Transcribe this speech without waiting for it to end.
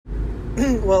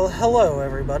Well, hello,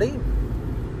 everybody.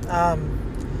 I'm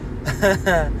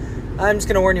just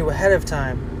going to warn you ahead of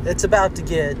time. It's about to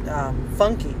get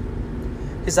funky.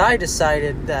 Because I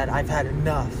decided that I've had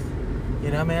enough. You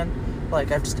know, man?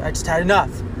 Like, I just had enough.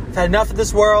 I've had enough of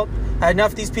this world. I had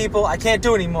enough of these people. I can't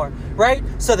do it anymore. Right?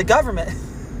 So the government...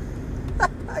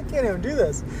 I can't even do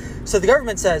this. So the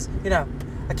government says,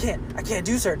 I can't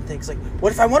do certain things. Like,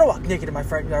 what if I want to walk naked in my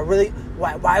front yard? Really?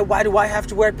 Why do I have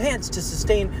to wear pants to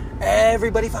sustain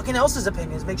everybody fucking else's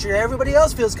opinions? Make sure everybody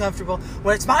else feels comfortable.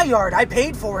 When it's my yard, I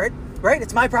paid for it, right?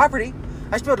 It's my property.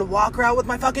 I should be able to walk around with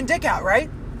my fucking dick out, right?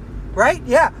 Right?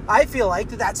 Yeah, I feel like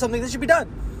that's something that should be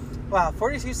done. Wow,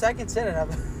 42 seconds in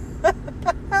and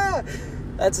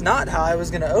that's not how I was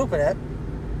going to open it.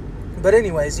 But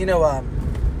anyways,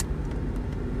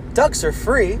 ducks are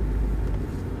free,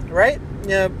 right?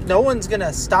 No one's going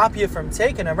to stop you from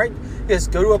taking them, right? You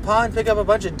just go to a pond, pick up a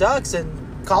bunch of ducks,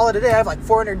 and call it a day. I have like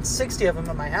 460 of them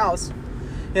at my house.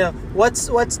 Who's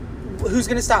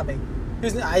going to stop me?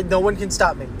 No one can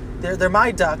stop me. They're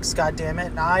my ducks, goddammit,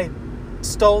 and I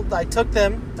took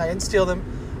them, I didn't steal them,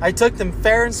 I took them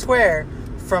fair and square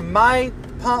from my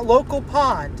local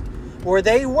pond where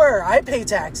they were. I pay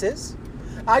taxes.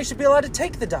 I should be allowed to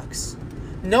take the ducks.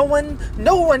 No one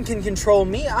can control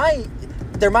me.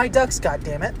 They're my ducks,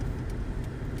 goddammit.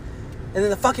 And then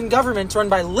the fucking government's run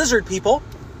by lizard people.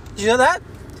 Did you know that?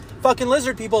 Fucking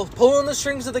lizard people pulling the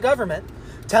strings of the government,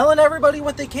 telling everybody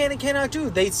what they can and cannot do.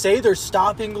 They say they're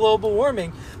stopping global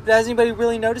warming, but has anybody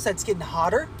really noticed that it's getting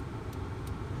hotter?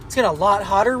 It's getting a lot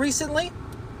hotter recently.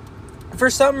 For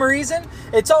some reason,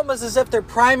 it's almost as if they're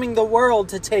priming the world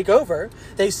to take over.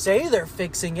 They say they're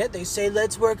fixing it. They say,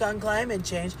 let's work on climate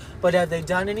change. But have they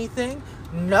done anything?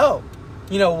 No.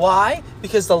 You know why?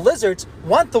 Because the lizards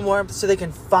want the warmth so they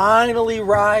can finally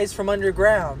rise from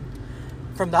underground,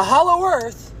 from the hollow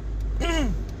earth,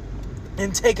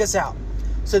 and take us out.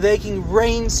 So they can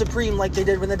reign supreme like they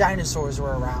did when the dinosaurs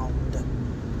were around.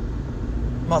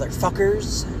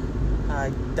 Motherfuckers.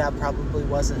 That probably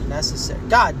wasn't necessary.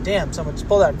 God damn, someone just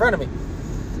pulled that in front of me.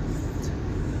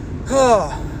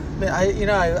 Oh, man,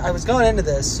 I was going into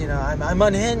this, I'm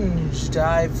unhinged.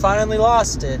 I finally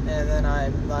lost it, and then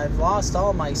I've lost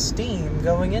all my steam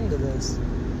going into this.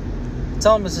 It's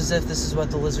almost as if this is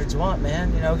what the lizards want,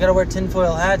 man. We gotta wear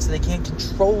tinfoil hats so they can't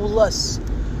control us.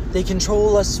 They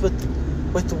control us with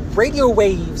radio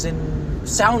waves and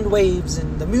sound waves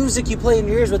and the music you play in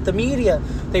your ears with the media.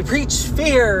 They preach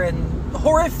fear and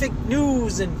horrific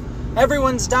news, and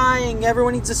everyone's dying.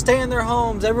 Everyone needs to stay in their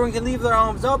homes. Everyone can leave their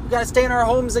homes. Nope, we gotta stay in our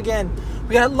homes again.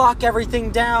 We gotta lock everything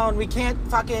down. We can't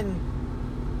fucking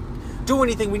do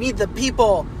anything. We need the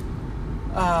people,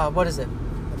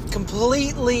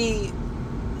 completely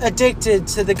addicted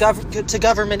to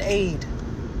government aid.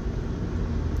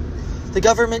 The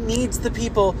government needs the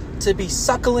people to be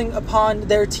suckling upon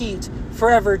their teat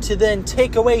forever to then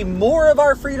take away more of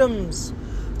our freedoms.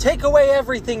 Take away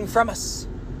everything from us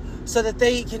so that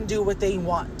they can do what they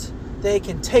want. They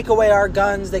can take away our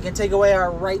guns. They can take away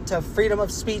our right to freedom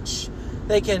of speech.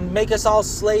 They can make us all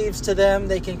slaves to them.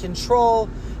 They can control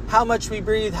how much we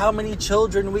breathe, how many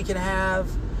children we can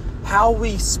have, how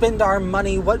we spend our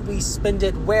money, what we spend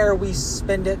it, where we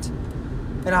spend it.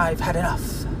 And I've had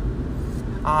enough.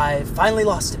 I've finally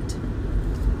lost it.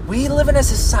 We live in a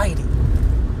society.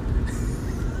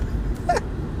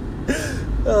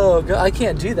 Oh, God, I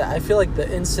can't do that. I feel like the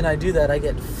instant I do that, I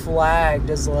get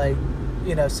flagged as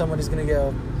someone is going to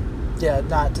go,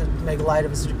 not to make light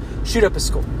of it, shoot up a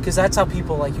school. Because that's how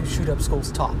people who shoot up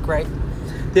schools talk, right?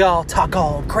 They all talk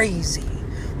all crazy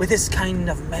with this kind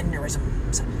of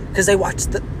mannerisms. Because they watch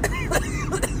I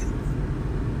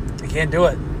can't do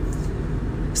it.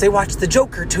 Because they watched the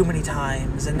Joker too many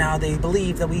times, and now they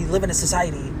believe that we live in a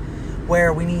society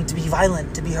where we need to be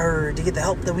violent to be heard, to get the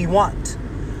help that we want.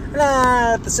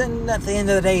 At the end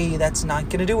of the day, that's not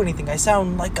going to do anything. I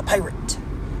sound like a pirate.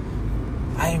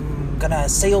 I'm going to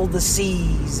sail the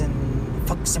seas and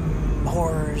fuck some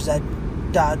whores at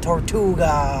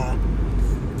Tortuga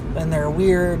and their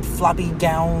weird floppy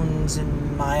gowns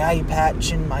and my eye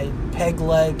patch and my peg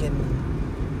leg,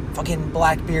 and fucking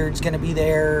Blackbeard's going to be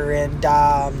there and,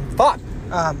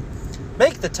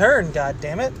 make the turn,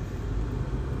 goddammit.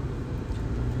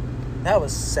 That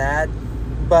was sad,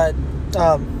 but,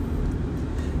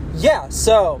 yeah,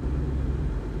 so,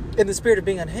 in the spirit of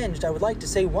being unhinged, I would like to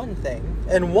say one thing,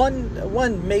 and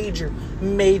one major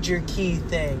key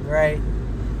thing, right?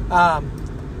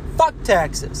 Fuck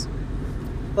taxes.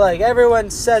 Everyone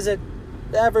says it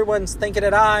everyone's thinking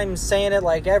that I'm saying it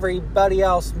like everybody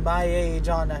else my age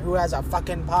who has a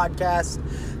fucking podcast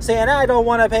saying I don't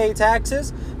want to pay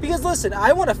taxes. Because listen,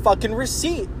 I want a fucking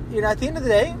receipt. At the end of the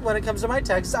day, when it comes to my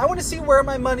taxes, I want to see where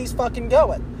my money's fucking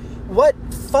going. What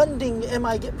funding am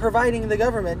I providing the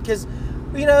government? Because,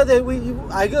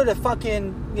 I go to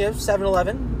fucking,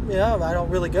 7-Eleven. I don't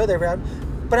really go there,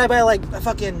 but I buy like a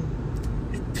fucking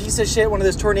piece of shit, one of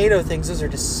those tornado things. Those are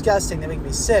disgusting. They make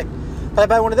me sick. If I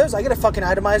buy one of those, I get a fucking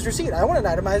itemized receipt. I want an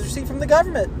itemized receipt from the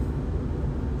government.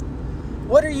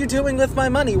 What are you doing with my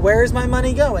money? Where is my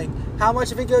money going? How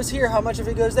much of it goes here? How much of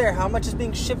it goes there? How much is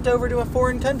being shipped over to a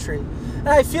foreign country? And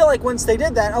I feel like once they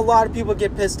did that, a lot of people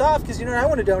get pissed off because, I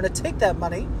want to do? I want to take that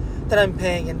money that I'm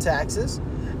paying in taxes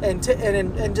and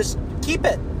just keep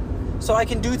it so I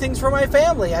can do things for my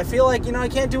family. I feel like, I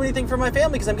can't do anything for my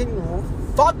family because I'm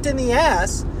getting fucked in the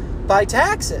ass by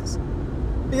taxes.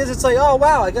 Because it's like, oh,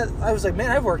 wow, I was like, man,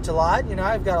 I've worked a lot.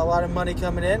 I've got a lot of money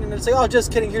coming in. And it's like, oh,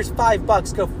 just kidding. Here's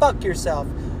 $5. Go fuck yourself.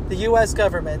 The U.S.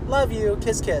 government. Love you.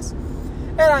 Kiss, kiss.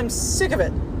 And I'm sick of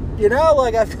it.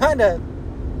 I've kind of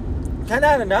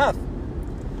had enough.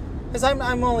 Because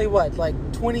I'm only,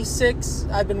 26?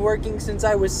 I've been working since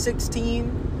I was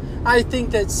 16. I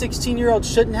think that 16-year-olds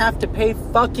shouldn't have to pay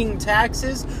fucking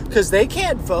taxes because they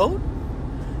can't vote.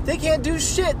 They can't do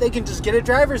shit. They can just get a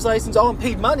driver's license, and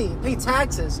pay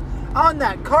taxes on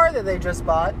that car that they just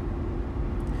bought.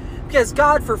 Because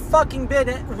God for fucking bid,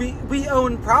 we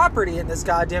own property in this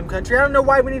goddamn country. I don't know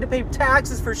why we need to pay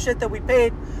taxes for shit that we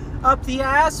paid up the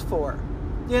ass for.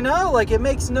 It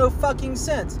makes no fucking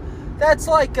sense. That's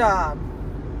like, God,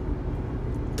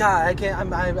 I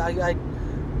can't, I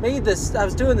made this, I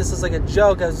was doing this as like a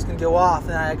joke. I was just going to go off,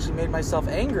 and I actually made myself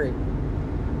angry.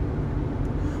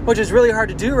 Which is really hard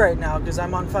to do right now because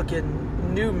I'm on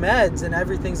fucking new meds and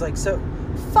everything's like so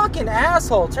fucking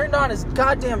asshole turned on his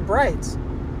goddamn brights.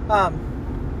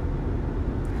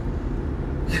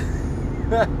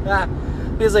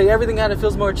 Feels like everything kind of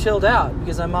feels more chilled out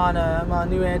because I'm on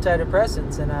new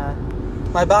antidepressants and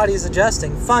my body's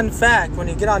adjusting. Fun fact: when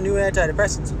you get on new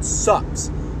antidepressants, it sucks.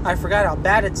 I forgot how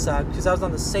bad it sucked because I was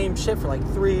on the same shit for like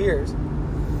 3 years.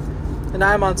 And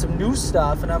now I'm on some new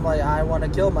stuff, and I'm like, I want to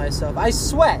kill myself. I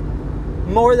sweat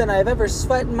more than I've ever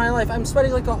sweat in my life. I'm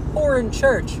sweating like a whore in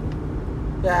church.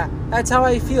 Yeah, that's how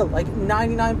I feel. Like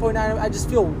 99.9, I just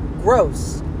feel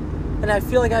gross. And I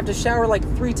feel like I have to shower like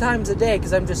 3 times a day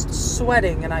because I'm just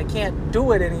sweating, and I can't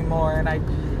do it anymore. And I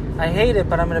hate it,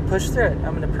 but I'm going to push through it.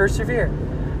 I'm going to persevere.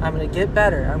 I'm going to get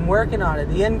better. I'm working on it.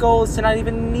 The end goal is to not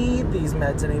even need these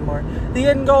meds anymore. The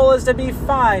end goal is to be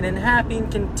fine and happy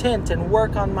and content and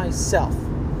work on myself.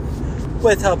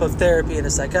 With help of therapy and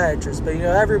a psychiatrist. But,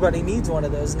 everybody needs one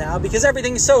of those now because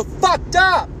everything's so fucked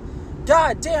up.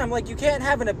 God damn, you can't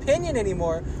have an opinion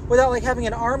anymore without, having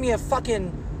an army of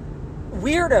fucking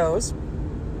weirdos,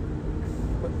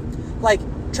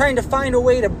 trying to find a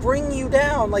way to bring you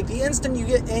down. The instant you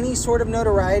get any sort of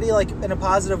notoriety, in a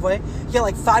positive way, you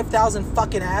get 5,000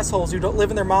 fucking assholes who don't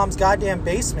live in their mom's goddamn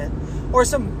basement, or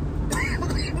some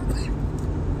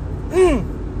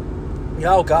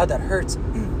oh god, that hurts.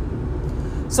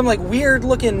 Some weird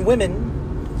looking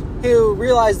women who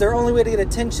realize their only way to get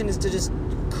attention is to just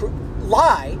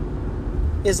lie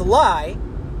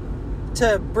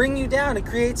to bring you down, to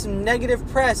create some negative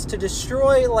press, to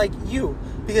destroy you,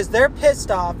 because they're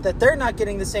pissed off that they're not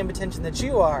getting the same attention that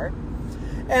you are.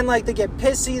 And they get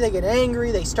pissy, they get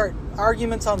angry, they start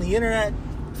arguments on the internet.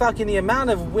 Fucking the amount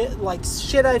of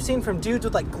shit I've seen from dudes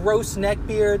with gross neck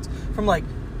beards, from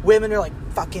women who are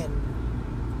fucking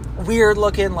weird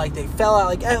looking, they fell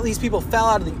out, at least people fell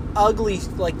out of the ugly,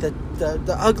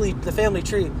 the family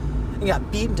tree and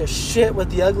got beaten to shit with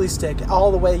the ugly stick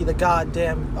all the way down.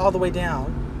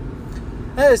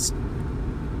 It's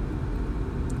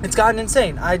gotten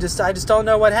insane. I just don't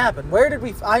know what happened. Where did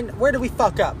we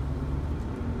fuck up?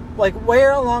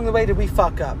 Where along the way did we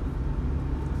fuck up?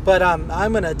 But I'm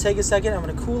gonna take a second. I'm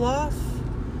gonna cool off.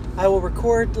 I will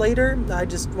record later. I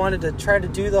just wanted to try to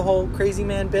do the whole crazy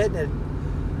man bit, and it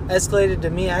escalated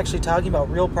to me actually talking about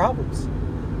real problems.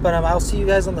 But I'll see you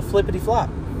guys on the flippity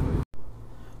flop.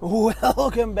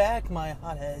 Welcome back, my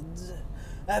hotheads.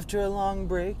 After a long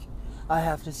break, I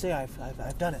have to say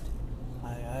I've done it.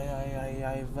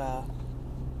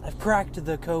 I've cracked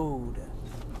the code,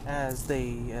 as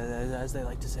they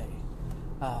like to say.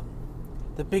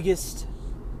 The biggest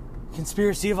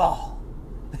conspiracy of all.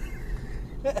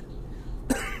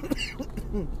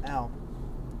 Ow.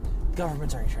 The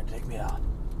government's already trying to take me out.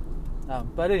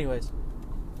 But anyways,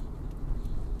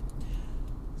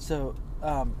 so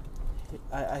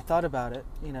I thought about it,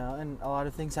 and a lot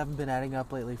of things haven't been adding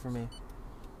up lately for me.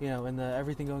 and the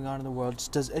everything going on in the world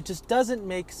just doesn't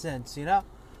make sense,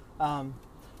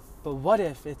 But what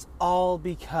if it's all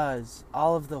because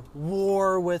all of the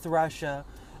war with Russia,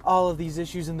 all of these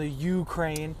issues in the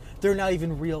Ukraine, they're not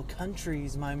even real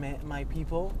countries, my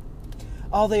people.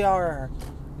 All they are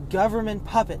government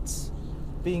puppets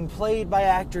being played by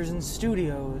actors in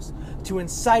studios to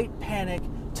incite panic,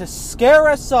 to scare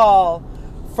us all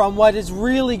from what is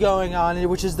really going on,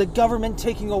 which is the government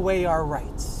taking away our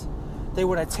rights. They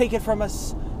want to take it from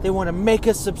us. They want to make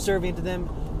us subservient to them.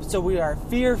 So we are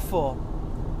fearful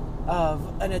of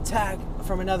an attack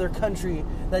from another country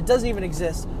that doesn't even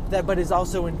exist, but is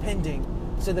also impending,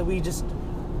 so that we just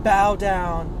bow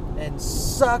down and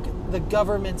suck the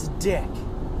government's dick,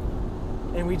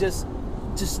 and we just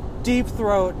deep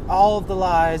throat all of the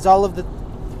lies, all of the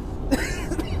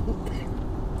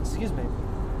excuse me,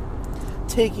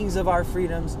 takings of our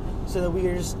freedoms, so that we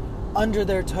are just under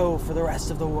their toe for the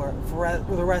rest of the war,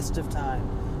 for the rest of time,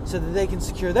 so that they can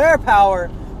secure their power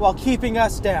while keeping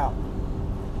us down.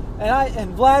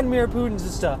 And Vladimir Putin's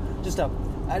just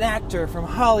an actor from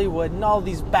Hollywood, and all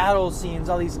these battle scenes,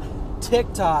 all these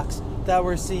TikToks that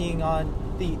we're seeing on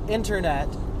the internet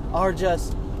are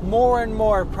just more and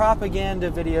more propaganda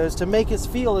videos to make us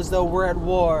feel as though we're at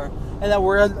war and that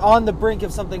we're on the brink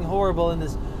of something horrible, and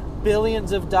there's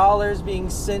billions of dollars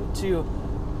being sent to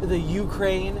the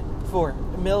Ukraine for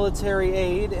military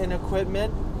aid and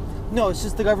equipment. No, it's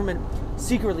just the government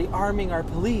secretly arming our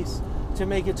police to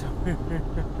make it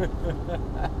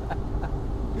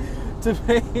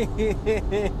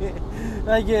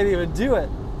I can't even do it.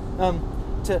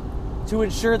 To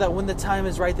ensure that when the time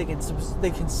is right, they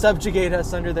can subjugate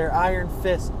us under their iron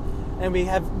fist, and we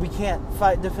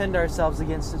can't defend ourselves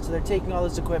against it. So they're taking all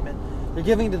this equipment, they're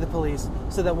giving it to the police,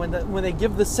 so that when they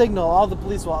give the signal, all the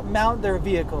police will mount their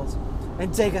vehicles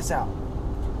and take us out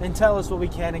and tell us what we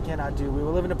can and cannot do. We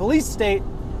will live in a police state,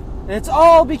 and it's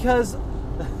all because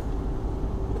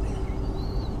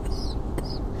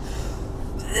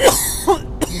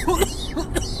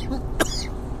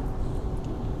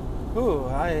ooh,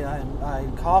 I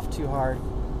coughed too hard.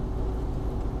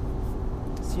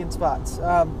 Seeing spots. This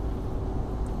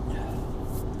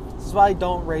is why I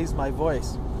don't raise my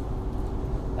voice.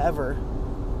 Ever.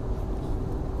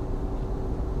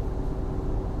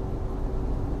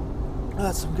 Oh,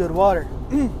 that's some good water.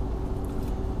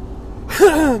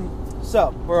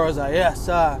 So, where was I? Yes,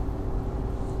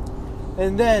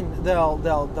 and then they'll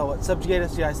what, subjugate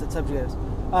us? Yeah, I said subjugate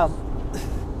us.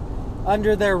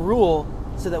 Under their rule,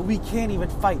 so that we can't even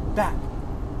fight back.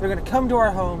 They're going to come to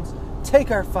our homes,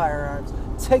 take our firearms,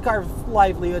 take our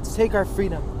livelihoods, take our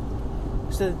freedom,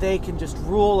 so that they can just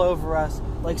rule over us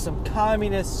like some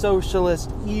communist,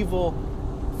 socialist, evil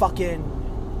fucking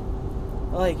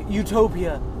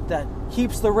utopia that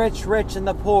keeps the rich rich and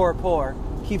the poor poor,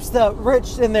 keeps the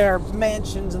rich in their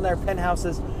mansions and their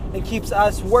penthouses, and keeps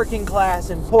us working class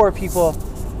and poor people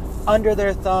under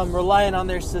their thumb, relying on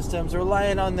their systems,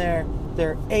 relying on their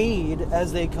aid,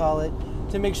 as they call it,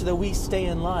 to make sure that we stay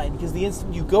in line. Because the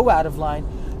instant you go out of line,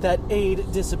 that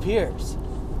aid disappears.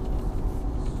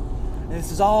 And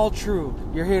this is all true.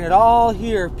 You're hearing it all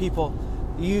here, people.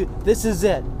 This is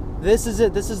it. This is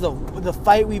it. This is the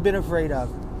fight we've been afraid of.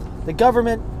 The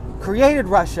government created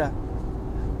Russia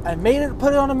and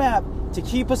put it on a map to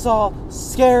keep us all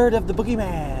scared of the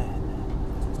boogeyman.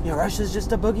 Russia's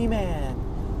just a boogeyman.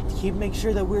 To make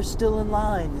sure that we're still in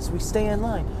line, as we stay in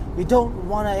line. You don't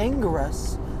want to anger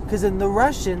us, because then the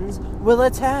Russians will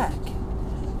attack.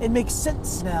 It makes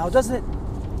sense now, doesn't it?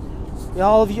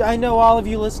 All of you, I know all of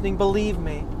you listening believe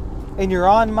me, and you're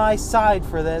on my side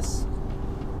for this,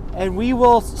 and we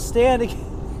will stand against.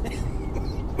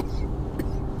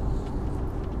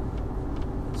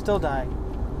 Still dying.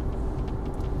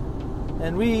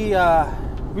 And we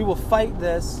will fight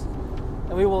this,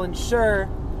 and we will ensure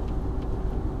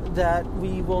that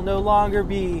we will no longer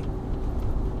be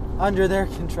under their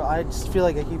control. I just feel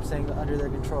like I keep saying under their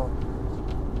control,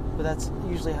 but that's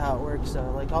usually how it works.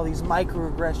 So, all these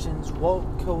microaggressions, woke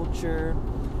culture,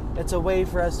 it's a way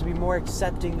for us to be more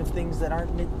accepting of things that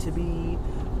aren't meant to be,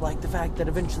 like the fact that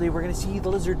eventually we're going to see the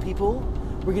lizard people,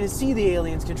 we're going to see the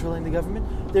aliens controlling the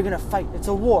government. They're going to fight. It's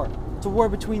a war. It's a war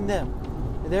between them.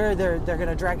 They're going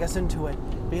to drag us into it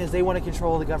because they want to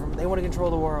control the government. They want to control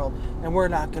the world, and we're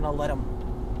not going to let them.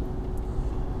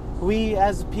 We,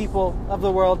 as people of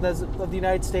the world, as of the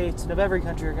United States and of every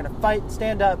country, are going to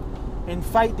stand up and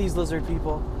fight these lizard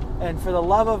people. And for the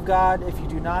love of God, if you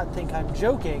do not think I'm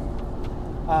joking,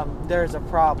 there's a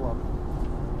problem.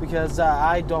 Because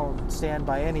I don't stand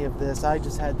by any of this. I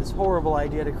just had this horrible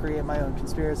idea to create my own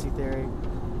conspiracy theory.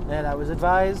 And I was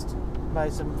advised by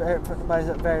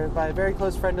a very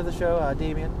close friend of the show,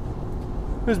 Damien,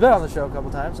 who's been on the show a couple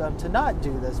times, to not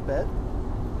do this bit.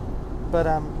 But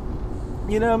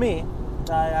you know me,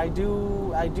 I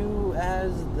do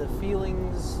as the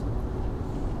feelings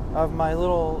of my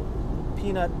little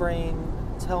peanut brain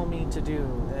tell me to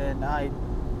do, and I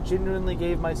genuinely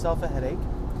gave myself a headache.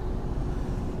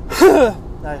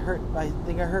 I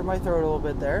think I hurt my throat a little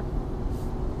bit there.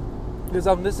 Because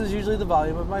this is usually the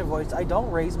volume of my voice. I don't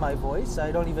raise my voice.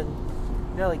 I don't even,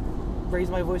 raise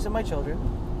my voice at my children.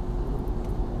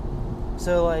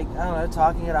 So, I don't know,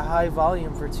 talking at a high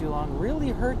volume for too long really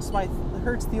hurts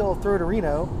the old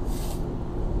throatorino.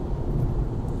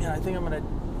 And I think I'm going to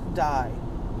die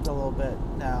a little bit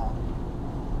now.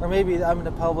 Or maybe I'm going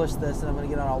to publish this and I'm going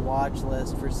to get on a watch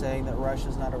list for saying that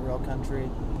Russia's not a real country.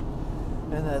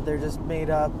 And that they're just made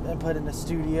up and put in a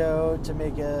studio to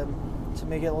make it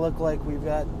look like we've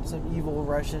got some evil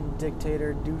Russian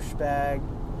dictator douchebag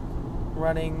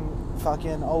running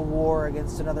fucking a war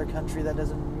against another country that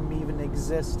doesn't even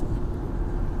exist.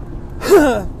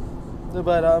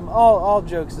 But all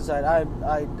jokes aside,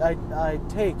 I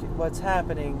take what's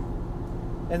happening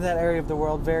in that area of the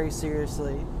world very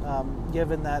seriously,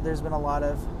 given that there's been a lot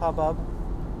of hubbub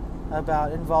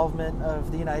about involvement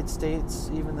of the United States,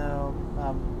 even though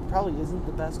probably isn't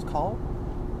the best call.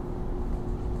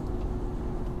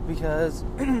 Because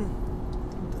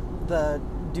the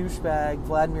douchebag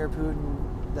Vladimir Putin,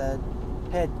 the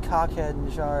head cockhead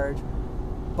in charge,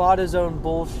 bought his own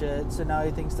bullshit, so now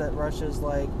he thinks that Russia's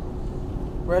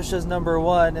number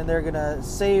one, and they're gonna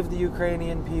save the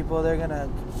Ukrainian people. They're gonna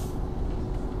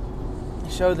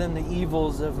show them the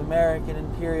evils of American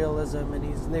imperialism,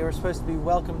 and they were supposed to be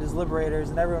welcomed as liberators,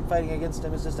 and everyone fighting against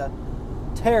him is just a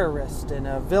terrorist and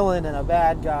a villain and a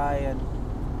bad guy, and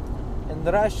in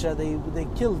Russia they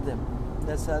killed him.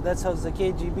 That's how the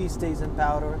KGB stays in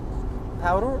power,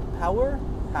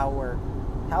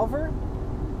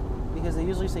 because they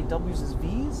usually say W's as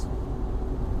V's.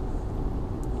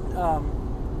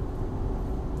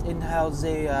 In how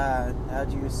they, how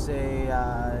do you say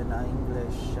in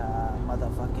English,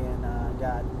 motherfucking,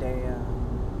 goddamn.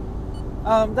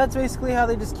 That's basically how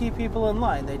they just keep people in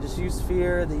line. They just use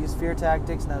fear, they use fear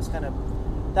tactics, and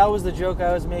that was the joke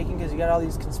I was making, because you got all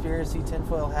these conspiracy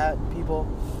tinfoil hat people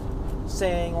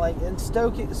saying, and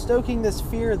stoking this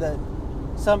fear that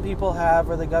some people have,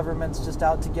 or the government's just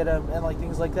out to get them, and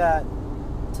things like that,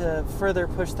 to further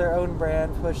push their own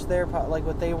brand, push their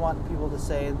what they want people to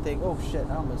say, and think, oh shit,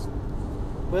 I almost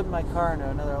whipped my car into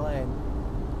another lane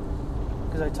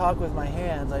because I talk with my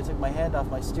hands. I took my hand off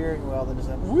my steering wheel and just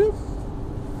went whoop.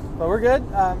 But we're good.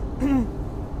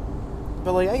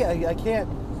 But I can't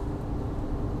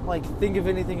think of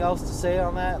anything else to say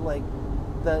on that.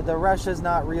 The Russia's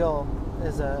not real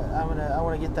is I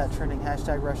want to get that trending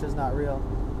hashtag Russia's not real,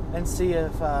 and see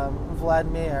if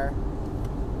Vladimir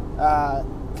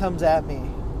comes at me.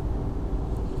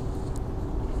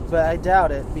 But I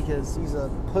doubt it, because he's a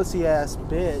pussy ass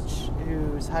bitch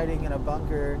who's hiding in a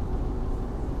bunker,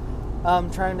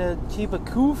 trying to keep a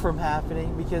coup from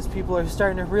happening, because people are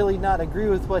starting to really not agree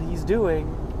with what he's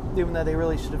doing, even though they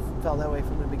really should have felt that way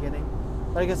from the beginning.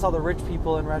 But I guess all the rich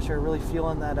people in Russia are really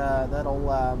feeling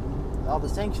all the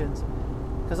sanctions,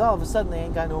 because all of a sudden they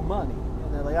ain't got no money,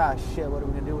 and they're like, shit, what are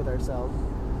we gonna do with ourselves?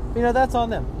 But, that's on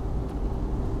them.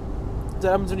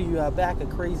 So I'm going to back a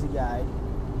crazy guy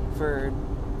a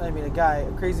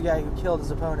crazy guy who killed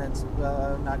his opponents.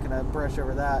 Well, I'm not going to brush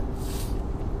over that,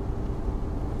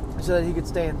 so that he could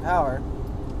stay in power.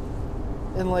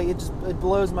 And it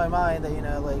blows my mind that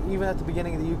even at the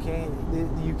beginning of the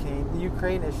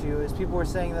Ukraine issue, is people were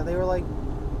saying that they were like,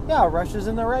 yeah, Russia's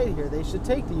in the right here, they should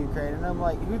take the Ukraine. And I'm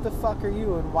like, who the fuck are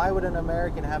you, and why would an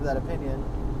American have that opinion,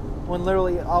 when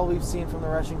literally all we've seen from the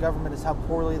Russian government is how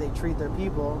poorly they treat their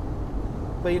people?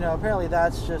 But apparently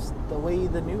that's just the way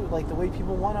the way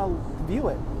people want to view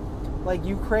it.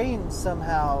 Ukraine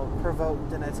somehow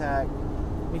provoked an attack,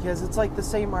 because it's the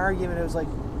same argument. It was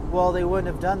well, they wouldn't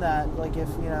have done that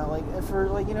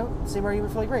same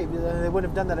argument for rape. They wouldn't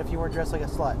have done that if you weren't dressed like a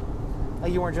slut,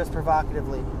 you weren't dressed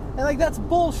provocatively, and that's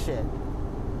bullshit.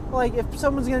 If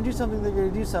someone's going to do something, they're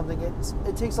going to do something.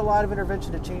 It takes a lot of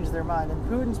intervention to change their mind, and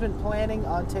Putin's been planning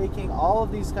on taking all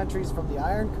of these countries from the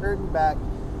Iron Curtain back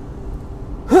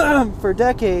for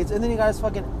decades, and then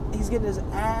he's getting his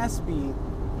ass beat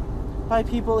by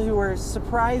people who were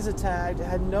surprise attacked,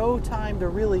 had no time to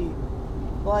really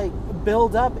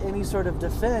build up any sort of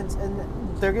defense, and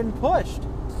they're getting pushed.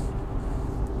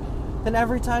 Then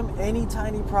every time any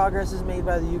tiny progress is made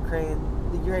by the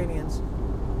Ukrainians,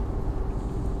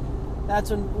 that's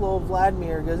when little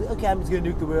Vladimir goes, okay, I'm just gonna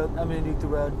nuke the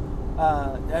world.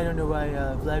 I don't know why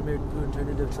Vladimir Putin turned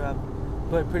into Trump,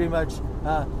 but pretty much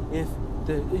if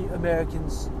the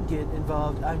Americans get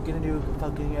involved, I'm gonna do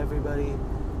fucking everybody,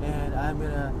 and I'm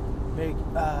gonna make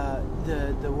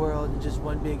the world just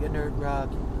one big inert rock,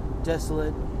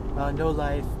 desolate, no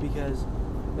life, because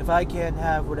if I can't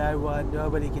have what I want,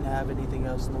 nobody can have anything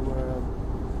else in the world.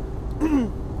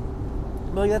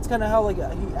 But that's kind of how he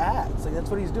acts. That's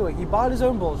what he's doing. He bought his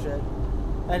own bullshit,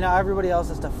 and now everybody else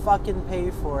has to fucking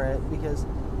pay for it, because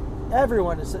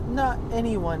not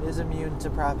anyone is immune to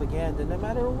propaganda, no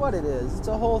matter what it is. It's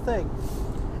a whole thing.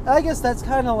 And I guess that's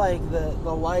kind of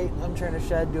the light I'm trying to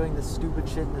shed doing this stupid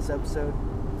shit in this episode,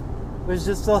 was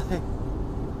just to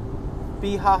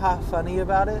be haha funny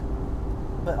about it,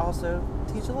 but also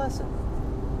teach a lesson.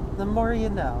 The more you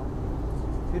know.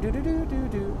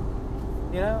 Do.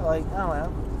 You know, I don't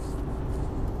know.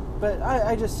 But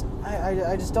I just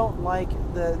don't like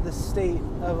the state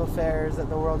of affairs that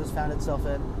the world has found itself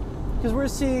in. Because we're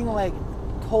seeing,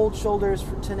 cold shoulders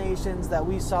to nations that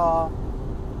we saw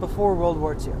before World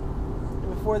War II.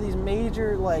 Before these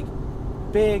major,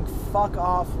 big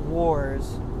fuck-off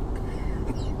wars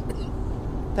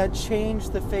that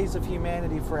changed the face of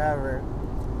humanity forever.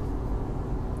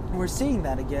 We're seeing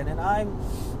that again, and I'm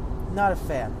not a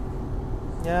fan.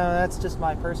 That's just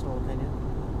my personal opinion.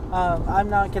 I'm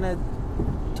not going to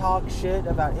talk shit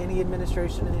about any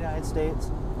administration in the United States,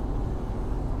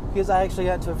 because I actually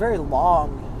got into a very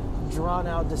long,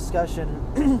 drawn-out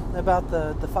discussion about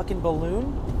the fucking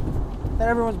balloon that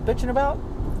everyone's bitching about.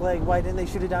 Why didn't they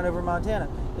shoot it down over Montana?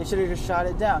 They should have just shot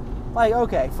it down.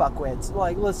 Okay, fuckwits.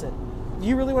 Listen, do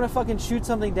you really want to fucking shoot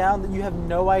something down that you have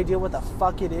no idea what the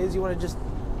fuck it is? You want to just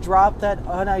drop that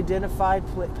unidentified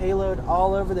payload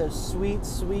all over those sweet,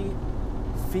 sweet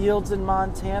fields in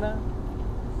Montana?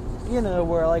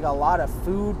 Where a lot of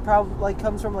food probably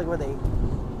comes from, where they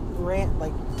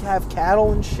have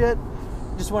cattle and shit.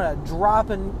 Just want to drop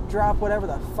whatever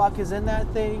the fuck is in that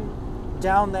thing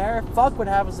down there. Fuck what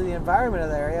happens to the environment of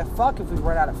the area. Fuck if we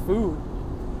run out of food,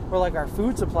 or our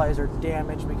food supplies are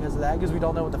damaged because of that, because we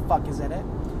don't know what the fuck is in it.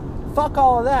 Fuck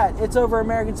all of that. It's over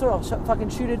American soil. Fucking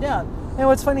shoot it down. And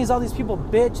what's funny is all these people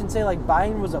bitch and say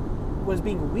Biden was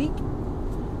being weak.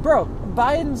 Bro,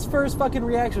 Biden's first fucking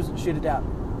reaction was to shoot it down.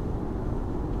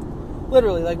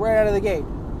 Literally, right out of the gate.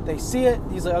 They see it,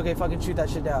 he's like, okay, fucking shoot that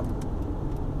shit down.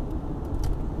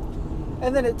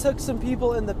 And then it took some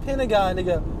people in the Pentagon to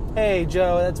go, hey,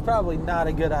 Joe, that's probably not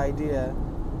a good idea.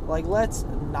 Let's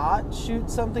not shoot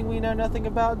something we know nothing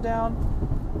about down,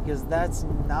 because that's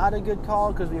not a good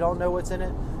call, because we don't know what's in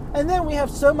it. And then we have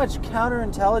so much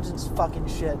counterintelligence fucking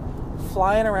shit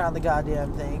flying around the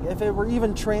goddamn thing. If it were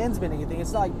even transmitting anything,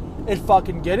 it's not it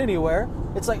fucking get anywhere.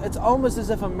 It's it's almost as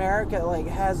if America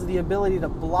has the ability to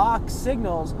block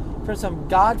signals from some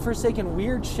godforsaken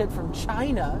weird shit from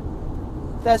China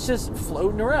that's just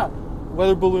floating around.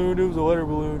 Weather balloon, it was a weather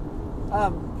balloon.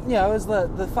 It was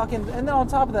the fucking, and then on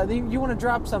top of that, you want to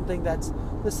drop something that's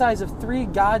the size of 3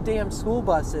 goddamn school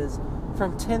buses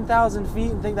from 10,000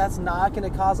 feet and think that's not going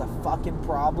to cause a fucking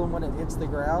problem when it hits the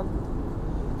ground.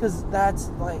 Because that's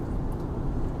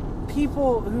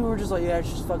people who are just yeah,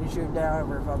 just fucking shoot it down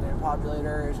over fucking populated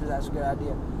areas because that's a good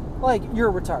idea.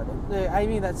 You're retarded. I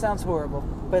mean, that sounds horrible,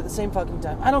 but at the same fucking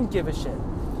time, I don't give a shit.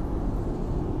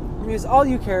 Because all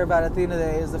you care about at the end of the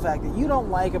day is the fact that you don't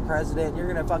like a president and you're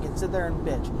going to fucking sit there and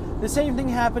bitch. The same thing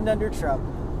happened under Trump.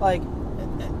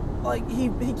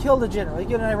 He killed a general. He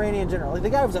killed an Iranian general. The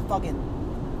guy was a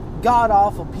fucking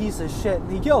god-awful piece of shit,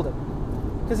 and he killed him.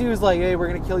 Because he was hey, we're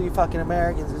going to kill you fucking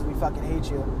Americans because we fucking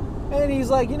hate you. And he's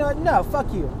you know what? No,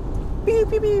 fuck you. Pew,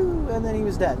 pew, pew. And then he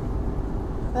was dead.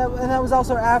 And that was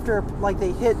also after,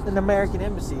 they hit an American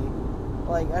embassy.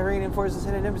 Iranian forces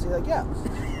hit an embassy. Yeah.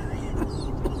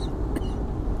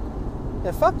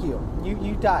 Yeah, fuck you.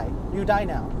 You die. You die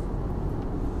now.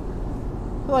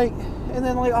 And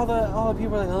then all the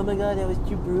people are oh my god, that was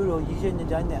too brutal. You shouldn't have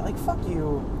done that. Fuck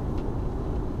you.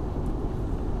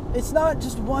 It's not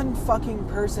just one fucking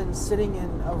person sitting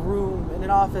in a room, in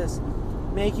an office,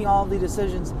 making all the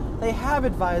decisions. They have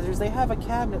advisors. They have a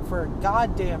cabinet for a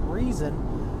goddamn reason.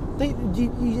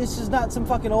 It's just not some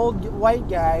fucking old white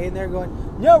guy and they're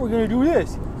going, no, we're going to do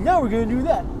this. No, we're going to do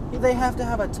that. They have to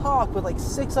have a talk with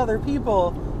 6 other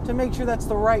people to make sure that's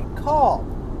the right call.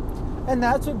 And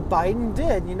that's what Biden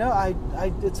did.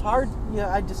 It's hard.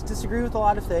 I just disagree with a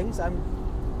lot of things. I'm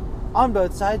on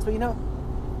both sides, but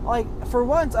for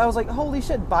once, I was holy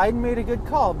shit, Biden made a good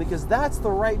call, because that's the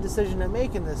right decision to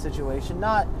make in this situation,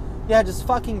 not, just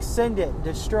fucking send it and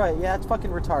destroy it. Yeah, it's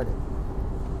fucking retarded.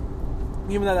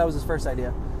 Even though that was his first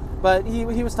idea. But he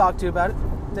was talked to about it.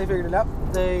 They figured it out.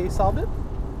 They solved it.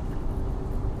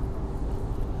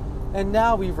 And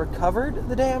now we've recovered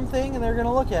the damn thing, and they're going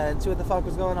to look at it and see what the fuck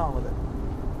was going on with it.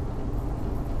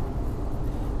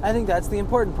 I think that's the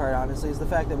important part, honestly, is the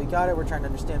fact that we got it. We're trying to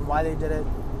understand why they did it.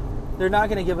 They're not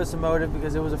going to give us a motive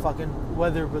because it was a fucking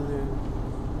weather balloon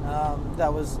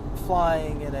that was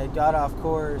flying and it got off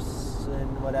course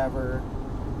and whatever.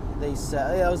 They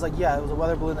said, I was like, yeah, it was a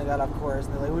weather balloon that got off course.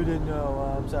 And they're like, we didn't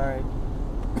know. I'm sorry.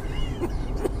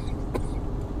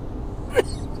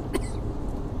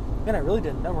 Man, I really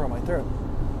did a number on my throat.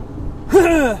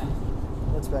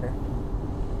 That's better.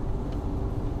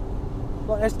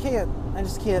 Well, I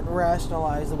just can't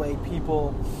rationalize the way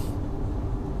people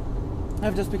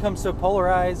have just become so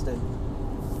polarized, and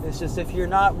it's just, if you're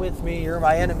not with me, you're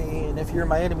my enemy, and if you're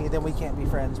my enemy, then we can't be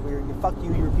friends. Fuck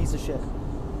you, you're a piece of shit.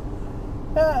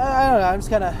 I don't know, I'm just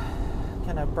kind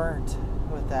of burnt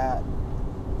with that.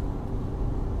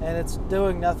 And it's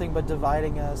doing nothing but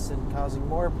dividing us and causing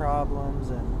more problems,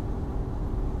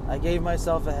 and I gave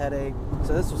myself a headache,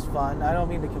 so this was fun. I don't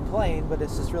mean to complain, but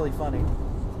it's just really funny.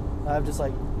 I'm just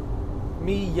like,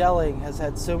 me yelling has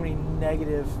had so many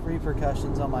negative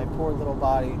repercussions on my poor little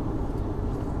body.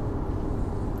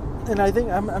 And I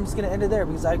think I'm just going to end it there,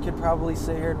 because I could probably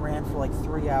sit here and rant for like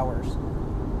 3 hours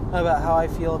about how I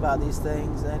feel about these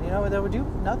things. And you know, that would do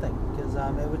nothing, because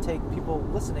it would take people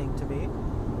listening to me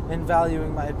and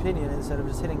valuing my opinion instead of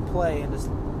just hitting play and just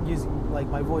using like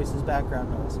my voice as background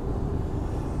noise.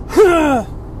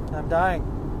 I'm dying.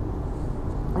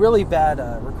 Really bad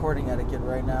recording etiquette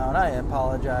right now, and I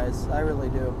apologize. I really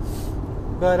do.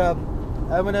 But I'm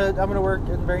gonna work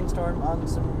and brainstorm on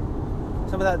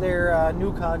some of that there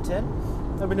new content.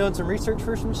 I've been doing some research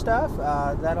for some stuff.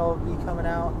 That'll be coming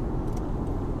out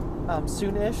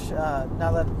soonish.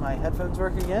 Now that my headphones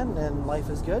work again and life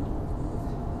is good.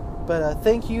 But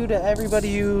thank you to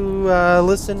everybody who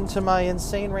listened to my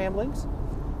insane ramblings,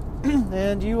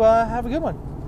 and you have a good one.